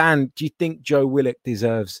chance. Dan, do you think Joe Willock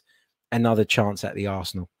deserves another chance at the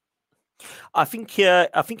Arsenal? I think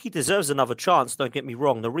he deserves another chance. Don't get me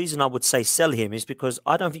wrong. The reason I would say sell him is because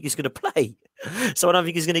I don't think he's going to play, so I don't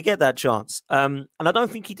think he's going to get that chance. And I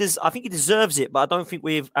don't think he does. I think he deserves it, but I don't think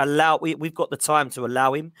we've got the time to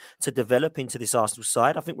allow him to develop into this Arsenal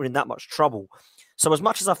side. I think we're in that much trouble. So as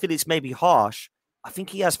much as I feel it's maybe harsh, I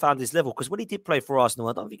think he has found his level, because when he did play for Arsenal,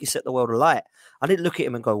 I don't think he set the world alight. I didn't look at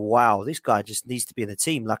him and go, "Wow, this guy just needs to be in the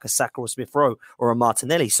team like a Xhaka or Smith Rowe or a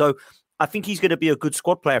Martinelli." So I think he's going to be a good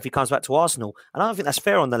squad player if he comes back to Arsenal. And I don't think that's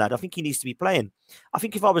fair on the lad. I think he needs to be playing. I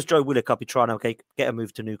think if I was Joe Willock, I'd be trying to get a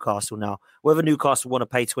move to Newcastle now. Whether Newcastle want to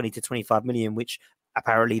pay 20 to 25 million, which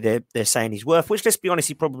apparently they're saying he's worth, which, let's be honest,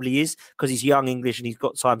 he probably is, because he's young English and he's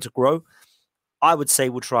got time to grow. I would say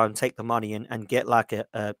we'll try and take the money and get like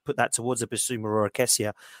put that towards a Bissouma or a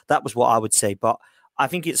Kessia. That was what I would say. But I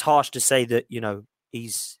think it's harsh to say that, you know,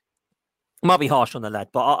 might be harsh on the lad,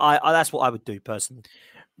 but I that's what I would do personally.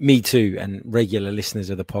 Me too, and regular listeners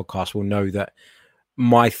of the podcast will know that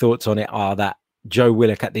my thoughts on it are that Joe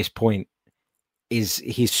Willock at this point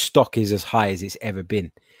his stock is as high as it's ever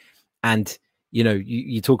been. And, you know,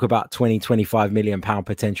 you talk about 25 million pound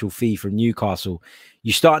potential fee from Newcastle.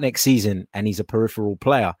 You start next season and he's a peripheral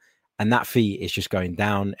player, and that fee is just going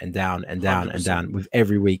down and down and down 100%. And down with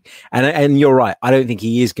every week. And you're right. I don't think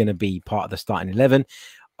he is going to be part of the starting 11.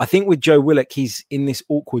 I think with Joe Willock, he's in this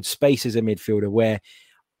awkward space as a midfielder where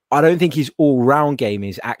I don't think his all-round game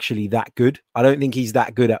is actually that good. I don't think he's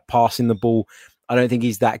that good at passing the ball. I don't think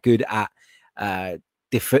he's that good at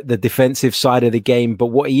the defensive side of the game. But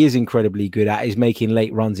what he is incredibly good at is making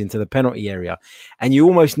late runs into the penalty area. And you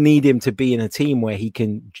almost need him to be in a team where he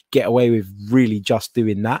can get away with really just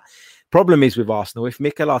doing that. Problem is with Arsenal, if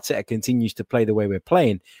Mikel Arteta continues to play the way we're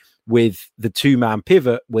playing, with the two-man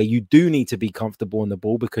pivot, where you do need to be comfortable on the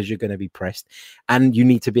ball because you're going to be pressed and you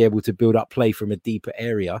need to be able to build up play from a deeper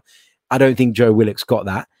area. I don't think Joe Willock's got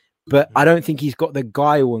that, but I don't think he's got the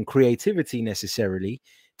guile and creativity necessarily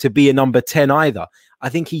to be a number 10 either. I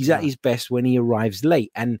think he's at his best when he arrives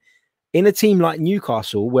late. And in a team like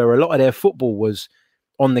Newcastle, where a lot of their football was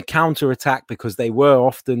on the counter attack, because they were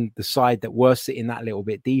often the side that were sitting that little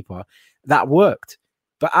bit deeper, that worked.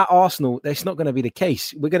 But at Arsenal, that's not going to be the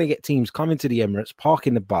case. We're going to get teams coming to the Emirates,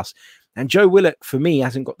 parking the bus. And Joe Willock, for me,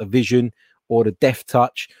 hasn't got the vision or the deft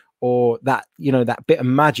touch or that, that bit of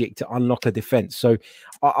magic to unlock a defense. So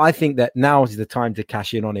I think that now is the time to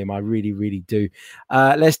cash in on him. I really, really do.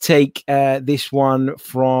 Let's take this one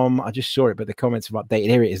from, I just saw it, but the comments have updated.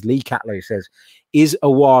 Here it is. Lee Catlow says, is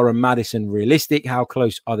Aouar and Maddison realistic? How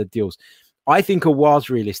close are the deals? I think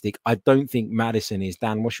Aouar's realistic. I don't think Maddison is.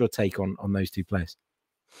 Dan, what's your take on those two players?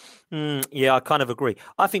 Yeah, I kind of agree.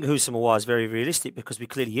 I think Houssam Aouar is very realistic because we're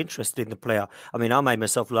clearly interested in the player. I mean, I made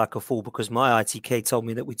myself look like a fool because my ITK told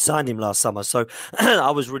me that we'd signed him last summer. So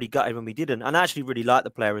I was really gutted when we didn't. And I actually really like the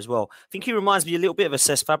player as well. I think he reminds me a little bit of a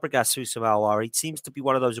Cesc Fabregas, Houssam Aouar. He seems to be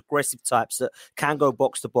one of those aggressive types that can go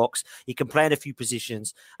box to box. He can play in a few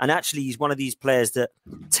positions. And actually, he's one of these players that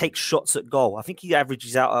takes shots at goal. I think he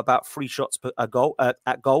averages out about 3 shots at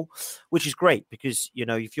goal, which is great because,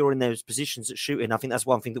 if you're in those positions at shooting, I think that's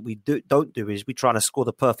one thing that we don't do is we try to score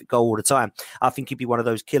the perfect goal all the time. I think he'd be one of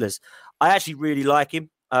those killers. I actually really like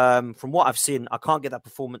him. From what I've seen, I can't get that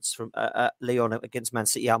performance from Leon against Man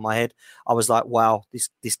City out of my head. I was like, wow,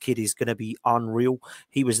 this kid is going to be unreal.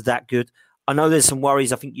 He was that good. I know there's some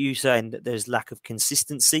worries. I think you saying that there's lack of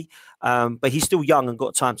consistency, but he's still young and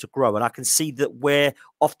got time to grow. And I can see that where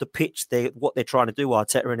off the pitch, what they're trying to do,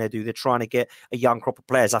 Arteta and Edu, they're trying to get a young crop of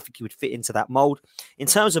players. I think he would fit into that mold. In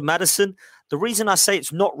terms of Maddison, the reason I say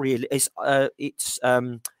it's not real is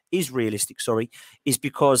realistic, is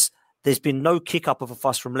because there's been no kick up of a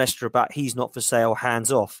fuss from Leicester about he's not for sale,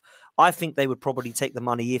 hands off. I think they would probably take the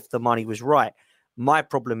money if the money was right. My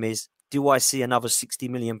problem is, do I see another £60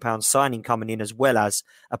 million signing coming in as well as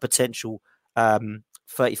a potential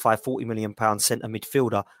 35, 40 million pound centre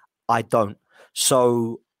midfielder? I don't.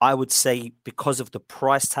 So I would say because of the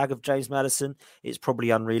price tag of James Maddison, it's probably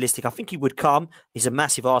unrealistic. I think he would come. He's a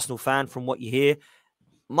massive Arsenal fan from what you hear.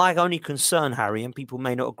 My only concern, Harry, and people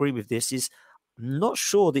may not agree with this, is I'm not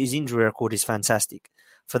sure that his injury record is fantastic.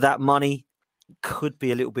 For that money, could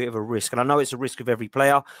be a little bit of a risk. And I know it's a risk of every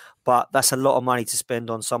player, but that's a lot of money to spend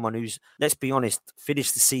on someone who's, let's be honest,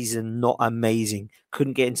 finished the season not amazing,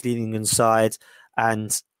 couldn't get into the England side.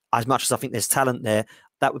 And as much as I think there's talent there,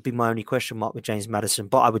 that would be my only question mark with James Maddison.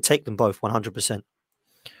 But I would take them both 100%.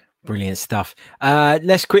 Brilliant stuff.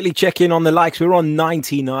 Let's quickly check in on the likes. We're on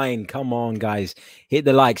 99. Come on, guys. Hit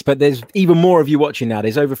the likes. But there's even more of you watching now.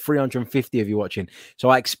 There's over 350 of you watching. So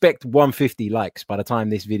I expect 150 likes by the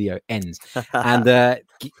time this video ends. And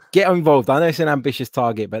get involved. I know it's an ambitious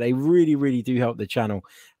target, but they really, really do help the channel.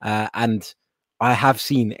 And I have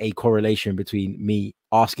seen a correlation between me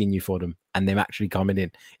asking you for them and them actually coming in.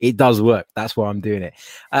 It does work. That's why I'm doing it.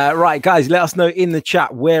 Right, guys, let us know in the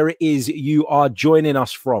chat where it is you are joining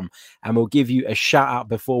us from, and we'll give you a shout out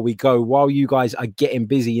before we go. While you guys are getting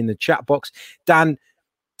busy in the chat box, Dan,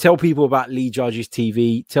 tell people about Lee Judges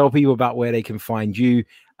TV. Tell people about where they can find you,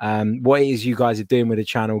 what it is you guys are doing with the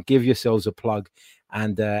channel. Give yourselves a plug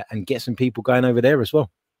and get some people going over there as well.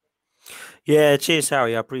 Yeah, cheers,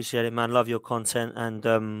 Harry. I appreciate it, man. Love your content,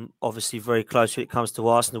 and obviously very close when it comes to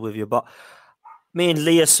Arsenal with you. But me and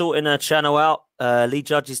Lee are sorting a channel out. Lee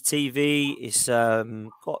Judges TV. It's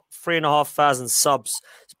got 3,500 subs.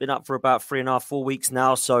 It's been up for about 3.5, 4 weeks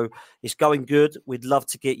now, so it's going good. We'd love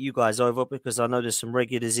to get you guys over because I know there's some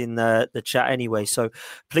regulars in the chat anyway. So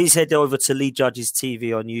please head over to Lee Judges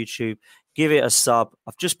TV on YouTube. Give it a sub.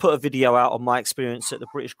 I've just put a video out on my experience at the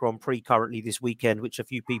British Grand Prix currently this weekend, which a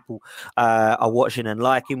few people are watching and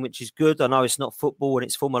liking, which is good. I know it's not football and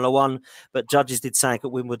it's Formula One, but Judges did something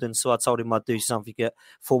at Wimbledon, so I told him I'd do something at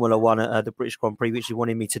Formula One at the British Grand Prix, which he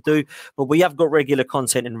wanted me to do. But we have got regular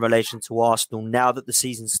content in relation to Arsenal now that the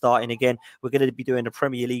season's starting again. We're going to be doing a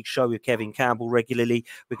Premier League show with Kevin Campbell regularly.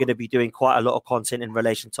 We're going to be doing quite a lot of content in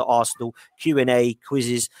relation to Arsenal, Q&A,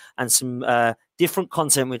 quizzes, and some different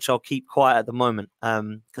content, which I'll keep quiet at the moment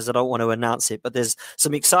because I don't want to announce it. But there's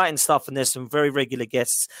some exciting stuff, and there's some very regular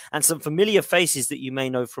guests and some familiar faces that you may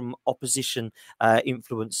know from opposition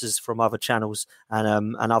influencers from other channels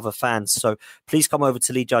and other fans. So please come over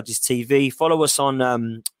to Lee Judges TV. Follow us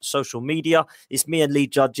on social media. It's me and Lee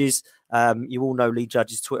Judges. You all know Lee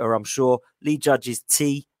Judges Twitter, I'm sure. Lee Judges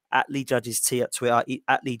T. At Lee Judges T at Twitter,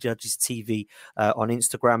 at Lee Judges TV on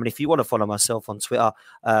Instagram. And if you want to follow myself on Twitter,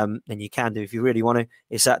 then you can do. If you really want to,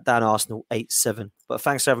 it's at DanArsenal87. But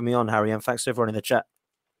thanks for having me on, Harry, and thanks to everyone in the chat.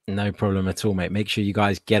 No problem at all, mate. Make sure you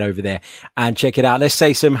guys get over there and check it out. Let's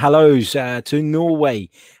say some hellos to Norway,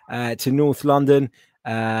 to North London.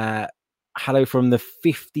 hello from the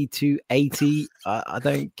 5280. I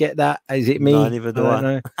don't get that. Is it me? No, neither do I.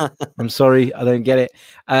 Don't know. I'm sorry, I don't get it.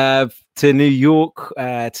 To New York,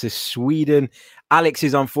 to Sweden. Alex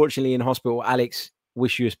is unfortunately in hospital. Alex,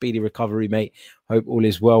 wish you a speedy recovery, mate. Hope all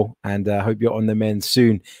is well, and hope you're on the mend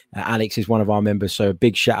soon. Alex is one of our members, so a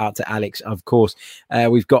big shout out to Alex, of course.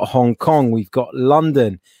 We've got Hong Kong, we've got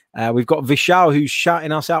London, we've got Vishal, who's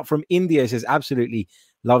shouting us out from India. Says absolutely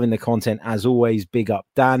loving the content as always. Big up,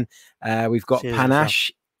 Dan. We've got Cheers,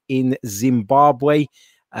 Panache in Zimbabwe.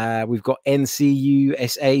 We've got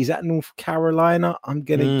NCUSA. Is that North Carolina? I'm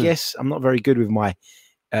gonna guess. I'm not very good with my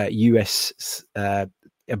US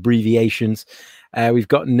abbreviations. We've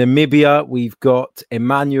got Namibia. We've got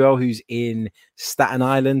Emmanuel, who's in Staten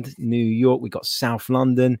Island, New York. We've got South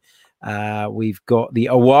London. We've got the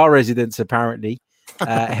Awa residents, apparently.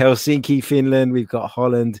 Helsinki, Finland. We've got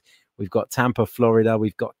Holland. We've got Tampa, Florida.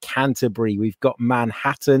 We've got Canterbury. We've got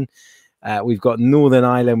Manhattan. We've got Northern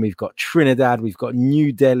Ireland. We've got Trinidad. We've got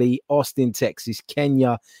New Delhi, Austin, Texas,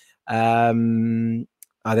 Kenya. There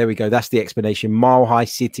we go. That's the explanation. Mile High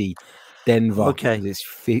City, Denver. Okay. It's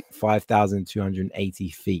 5,280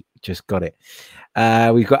 feet. Just got it.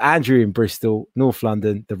 We've got Andrew in Bristol, North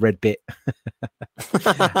London, the red bit.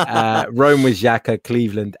 Rome with Xhaka,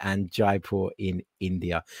 Cleveland, and Jaipur in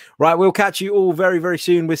India. Right, we'll catch you all very, very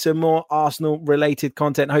soon with some more Arsenal-related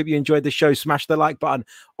content. Hope you enjoyed the show. Smash the like button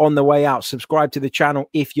on the way out. Subscribe to the channel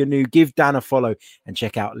if you're new. Give Dan a follow and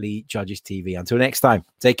check out Lee Judges TV. Until next time,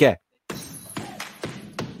 take care.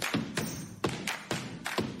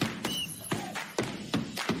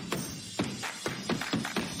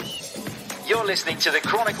 You're listening to the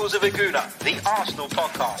Chronicles of Aguna, the Arsenal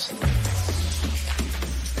podcast.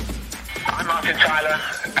 I'm Martin Tyler,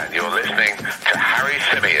 and you're listening to Harry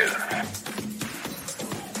Symeou.